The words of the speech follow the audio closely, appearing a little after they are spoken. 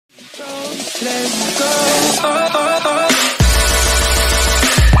Let's go.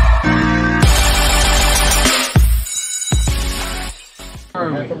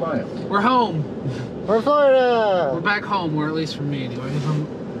 We're home. We're in Florida. We're back home, or at least for me anyway.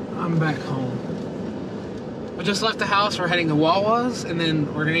 I'm back home. We just left the house. We're heading to Wawa's, and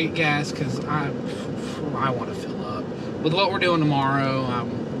then we're gonna get gas because I want to fill up. With what we're doing tomorrow,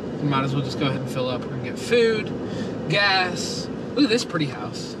 we might as well just go ahead and fill up. We're gonna get food, gas. Look at this pretty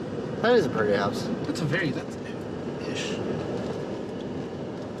house. That is a pretty house. That's new-ish.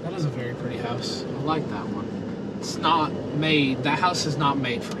 That is a very pretty house. I like that one. It's not made, that house is not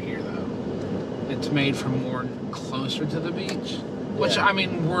made for here though. It's made for more closer to the beach. Which, I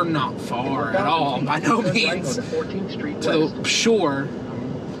mean, we're not far at all, by no means, to the shore.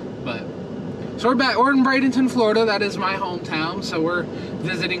 But, so we're back, we're in Bradenton, Florida. That is my hometown. So we're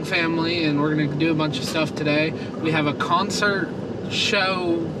visiting family and we're gonna do a bunch of stuff today. We have a concert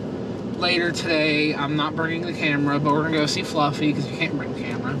show later today. I'm not bringing the camera, but we're gonna go see Fluffy because you can't bring the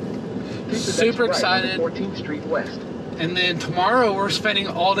camera. Super excited. 14th Street West. And then tomorrow we're spending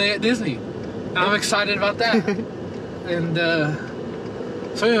all day at Disney. And I'm excited about that. And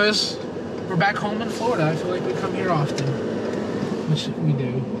so anyways, we're back home in Florida. I feel like we come here often. Which we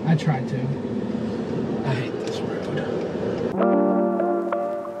do. I try to. I hate this road.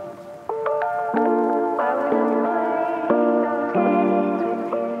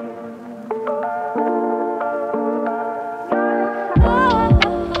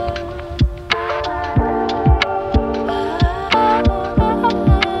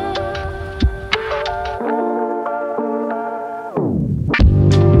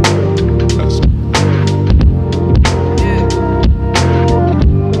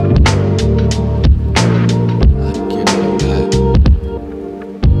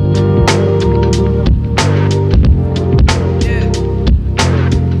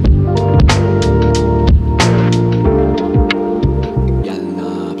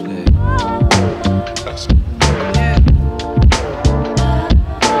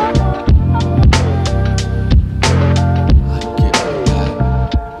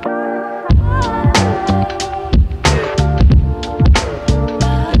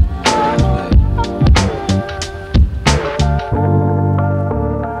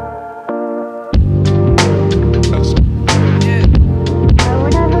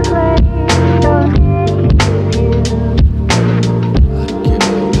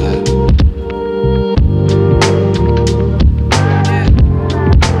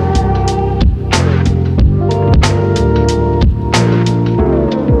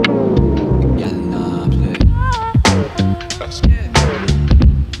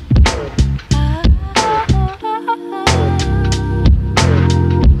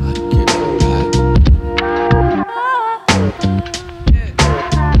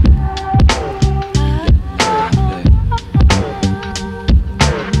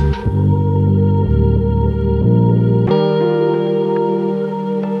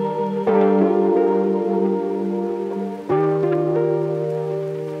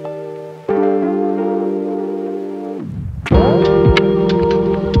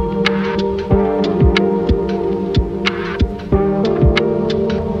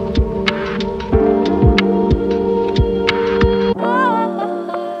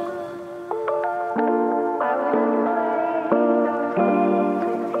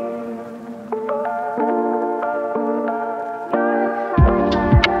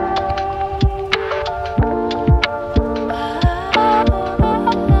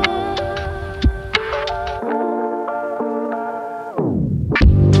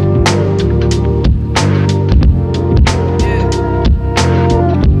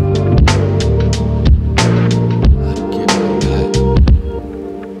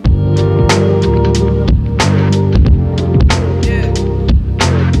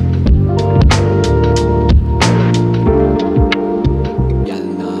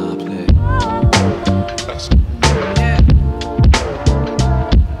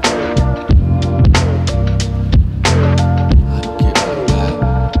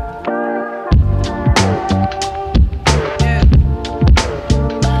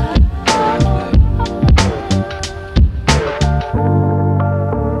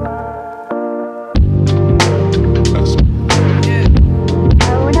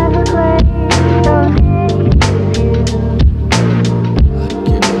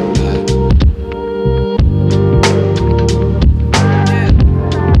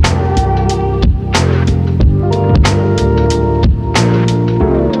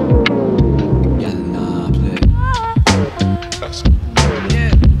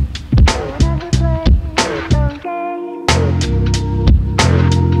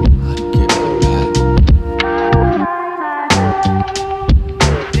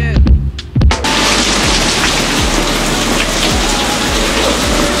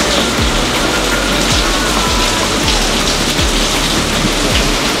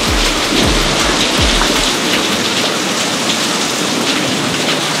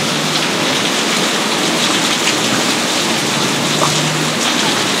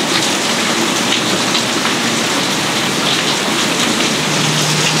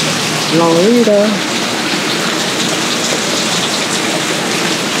 Lolita.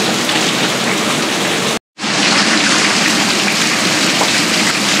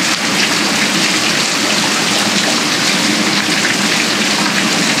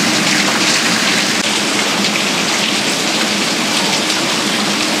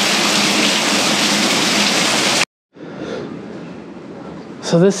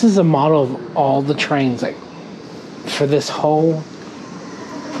 So this is a model of all the trains, like, for this whole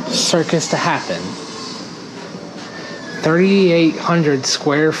circus to happen. 3,800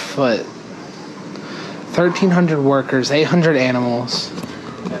 square foot, 1,300 workers, 800 animals.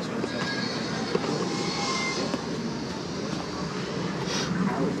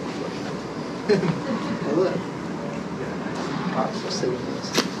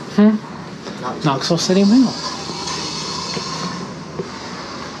 Knoxville City Mills.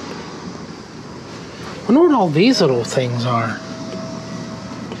 I wonder what all these little things are.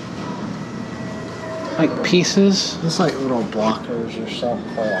 Like pieces? It's like little blockers or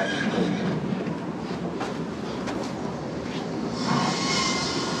something.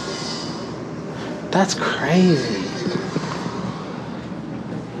 That's crazy.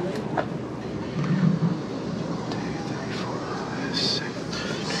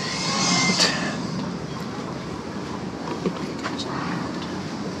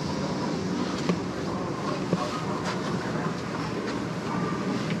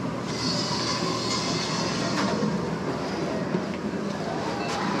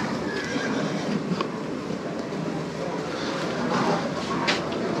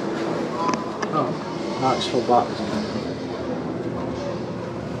 Knoxville box.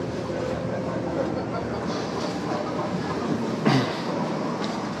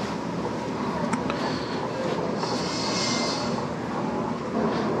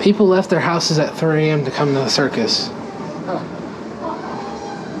 People left their houses at 3 a.m. to come to the circus.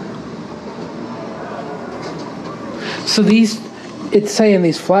 So these, it's saying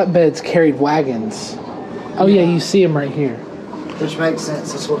these flatbeds carried wagons. Oh yeah, you see them right here. Which makes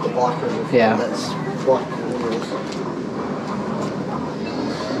sense. That's what the blockers are for. Yeah. That's blocking the wheels.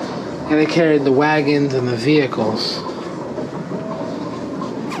 And they carried the wagons and the vehicles.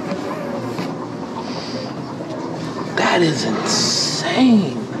 That is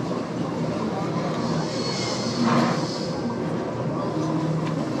insane.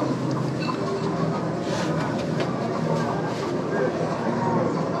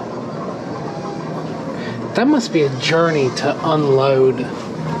 That must be a journey to unload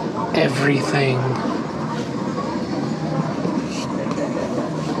everything.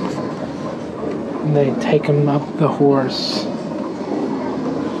 And they take him up the horse.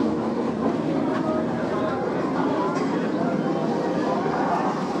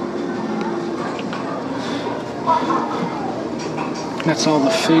 That's all the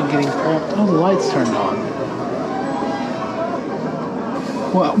food getting prepped. Oh, the lights turned on.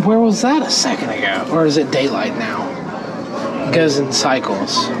 Well, where was that a second ago? Or is it daylight now? It goes in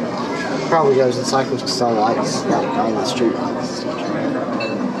cycles. Probably goes in cycles because the lights, like all the street lights.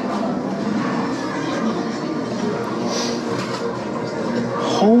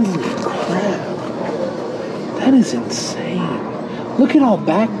 Holy crap. That is insane. Look at all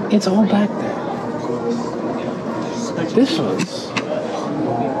back. It's all back there. This was...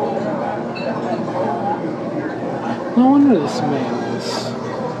 No wonder this man was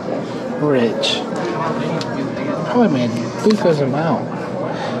rich. Probably made bukus amount.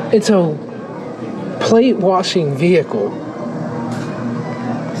 It's a plate washing vehicle.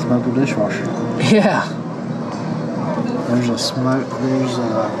 Smoke dishwasher. Yeah. There's a smoke. There's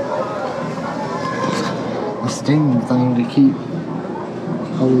a steam thing to keep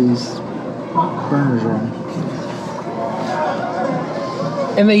all these burners on.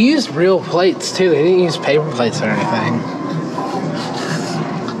 And they used real plates too. They didn't use paper plates or anything.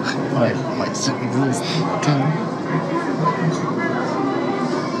 Like this time.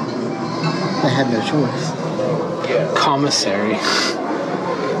 They had no choice. Commissary.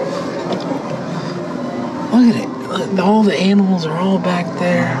 Look at it. Look, all the animals are all back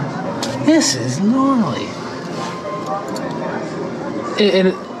there. This is gnarly. And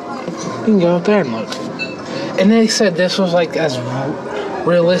you can go up there and look. And they said this was like as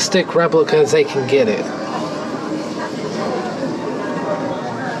realistic replica as they can get it.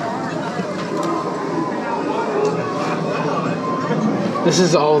 This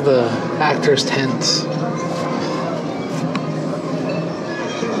is all the actors' tents.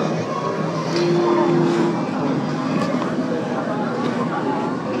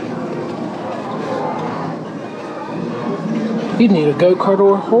 You'd need a go-kart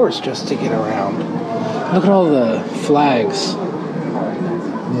or a horse just to get around. Look at all the flags.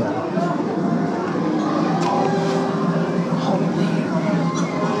 Yeah.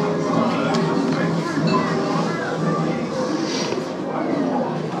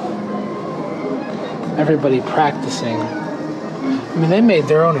 everybody practicing. I mean, they made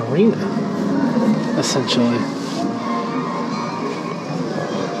their own arena, essentially.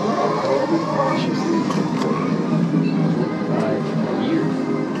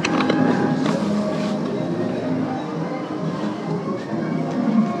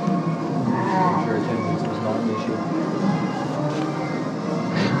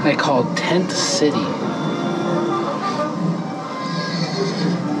 They called Tent City.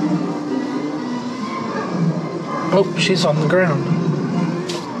 Oh, she's on the ground.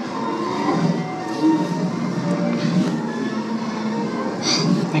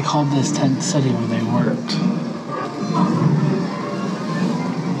 They called this Tent City where they worked.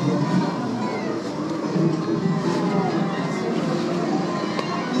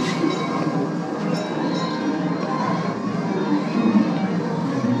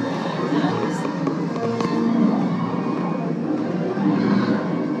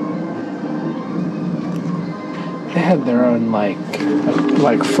 They had their own like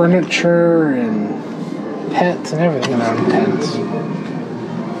furniture and pets and everything in their own tents.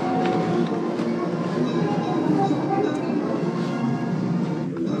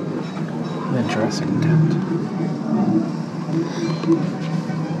 The dressing tent.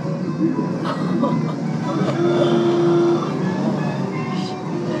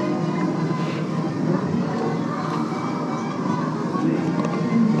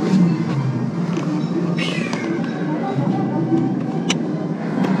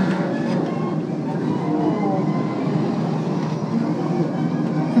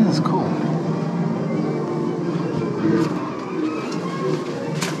 That's cool.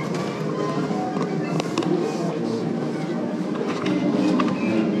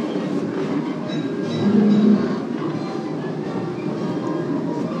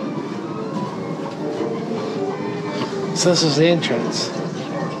 So this was the entrance.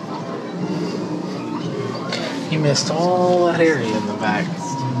 You missed all that area in the back.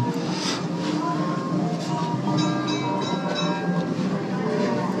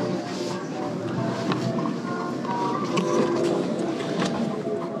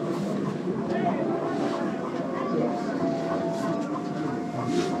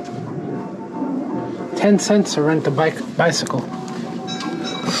 10 cents to rent a bicycle.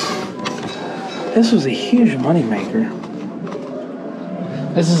 This was a huge moneymaker.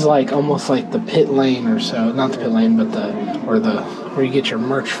 This is like almost like the pit lane or so. Not the pit lane, but where you get your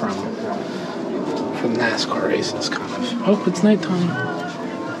merch from NASCAR races, kind of. Oh, it's nighttime.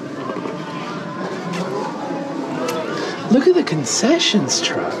 Look at the concessions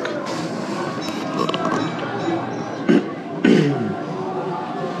truck.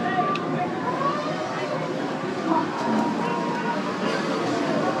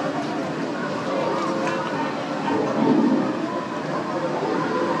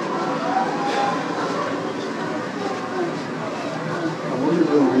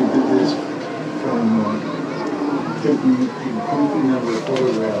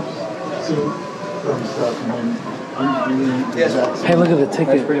 Hey, look at the ticket.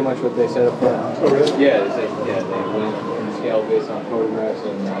 That's pretty much what they set up for. Oh, really? Yeah, they went in scale based on photographs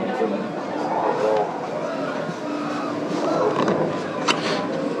and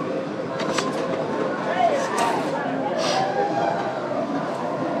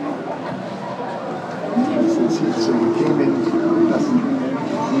So you came in,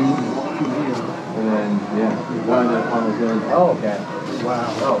 and then we wound up on the good. Oh, okay. wow.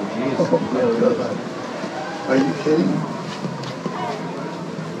 Oh, jeez. Are you kidding?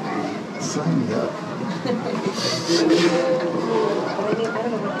 Sign me up.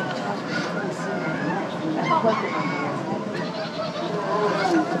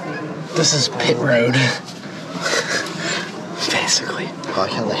 This is pit road. Basically. I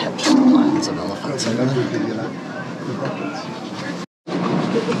like how they have just lines of elephants in there.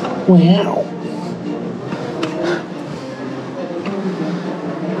 Wow.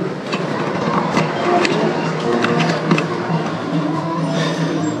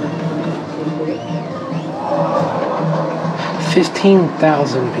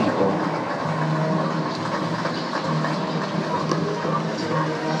 $15,000 people.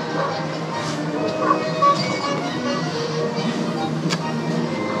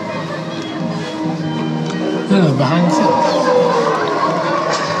 Behind the scenes.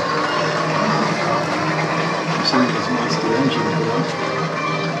 Some of this monster engine, you know?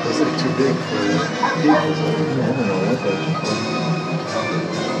 Those are too big for vehicles. I don't know what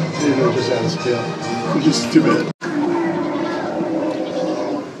Maybe they're just out of scale. Which is too bad.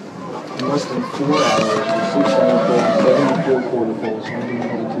 in less than 4 hours, 6 swimming pool, 74 quarter poles,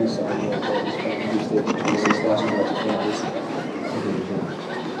 122 sidewalk poles, 26 last year at the campus.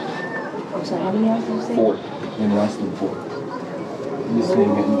 So how many hours did you say? 4 in less than 4. This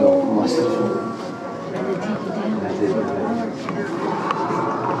thing getting built in less than 4. And then take it down. That's it.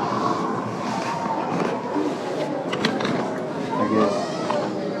 I guess.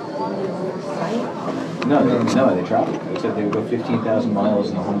 Right? No, they traveled. They said they would go 15,000 miles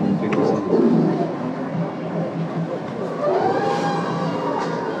in 150 cities.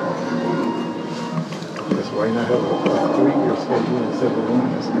 Why not have a 3-year schedule instead of 1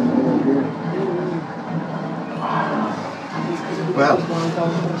 year? Well,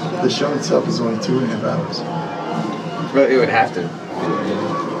 the show itself is only 2.5 hours. Well, it would have to.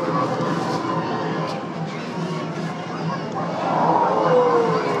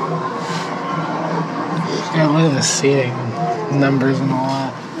 Yeah, look at the seating numbers and all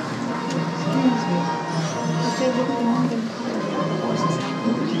that.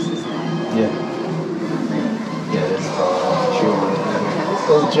 Yeah. Yeah, that's sure.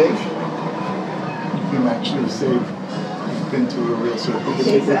 Well, Jake, you can actually say you've been to a real circle.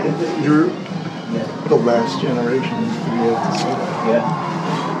 Exactly. You're the last generation to be able to say that. Yeah.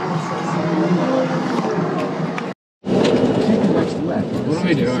 What are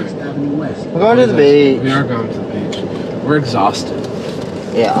we doing? We're going to the beach. We are going to the beach. We're exhausted.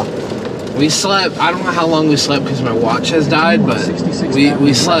 Yeah. We slept, I don't know how long we slept because my watch has died, but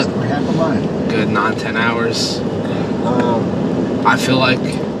we slept good 9-10 hours. I feel like, I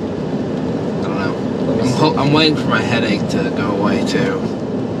don't know, I'm waiting for my headache to go away too.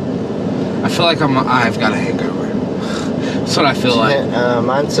 I feel like I've got a hangover. That's what I feel like.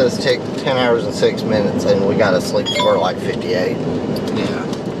 Mine says take 10 hours and 6 minutes, and we got to sleep for like 58.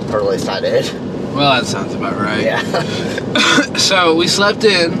 Yeah. Or at least I did. Well, that sounds about right. Yeah. So we slept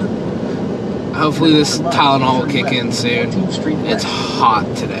in. Hopefully this Tylenol will kick in soon. It's hot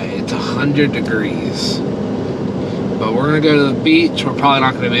today. It's 100 degrees. But we're going to go to the beach. We're probably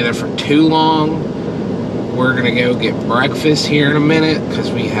not going to be there for too long. We're going to go get breakfast here in a minute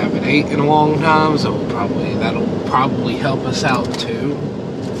because we haven't ate in a long time. So that'll probably help us out too.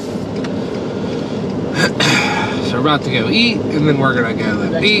 So we're about to go eat, and then we're going to go to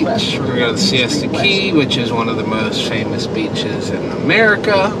the beach. We're going to go to the Siesta Key, which is one of the most famous beaches in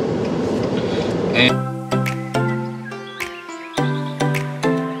America. And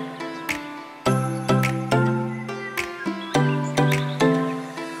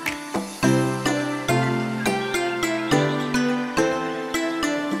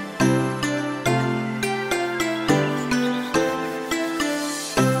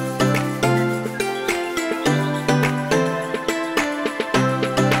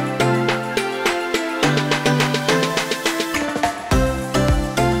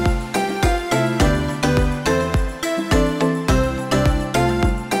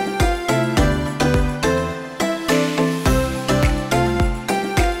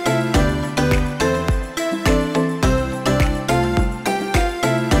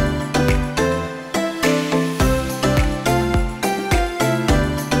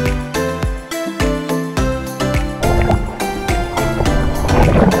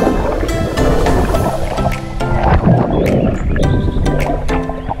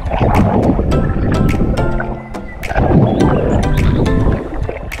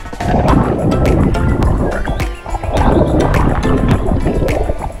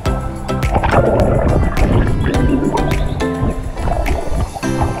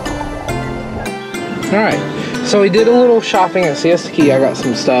alright, so we did a little shopping at Siesta Key. I got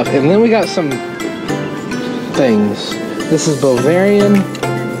some stuff, and then we got some things. This is Bavarian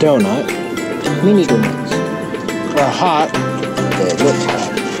donut. Mini donuts. They're hot. They look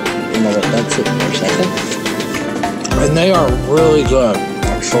hot. You know what, that's it for a second. And they are really good.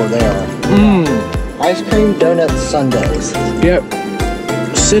 I'm sure they are. Ice cream donut sundaes. Yep.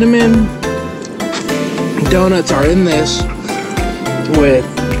 Cinnamon donuts are in this with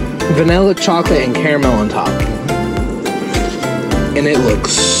vanilla, chocolate, and caramel on top. And it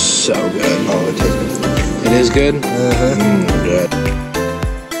looks so good. Oh, it tastes good. It is good? Uh-huh. Good.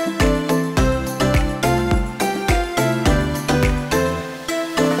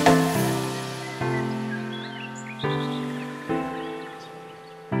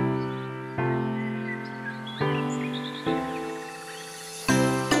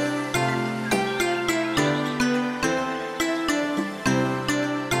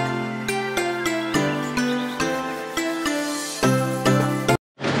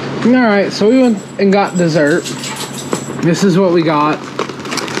 Alright, so we went and got dessert. This is what we got.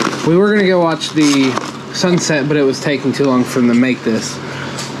 We were gonna go watch the sunset, but it was taking too long for them to make this.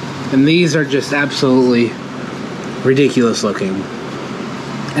 And these are just absolutely ridiculous looking.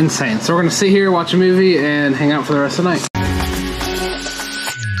 Insane. So we're gonna sit here, watch a movie, and hang out for the rest of the night.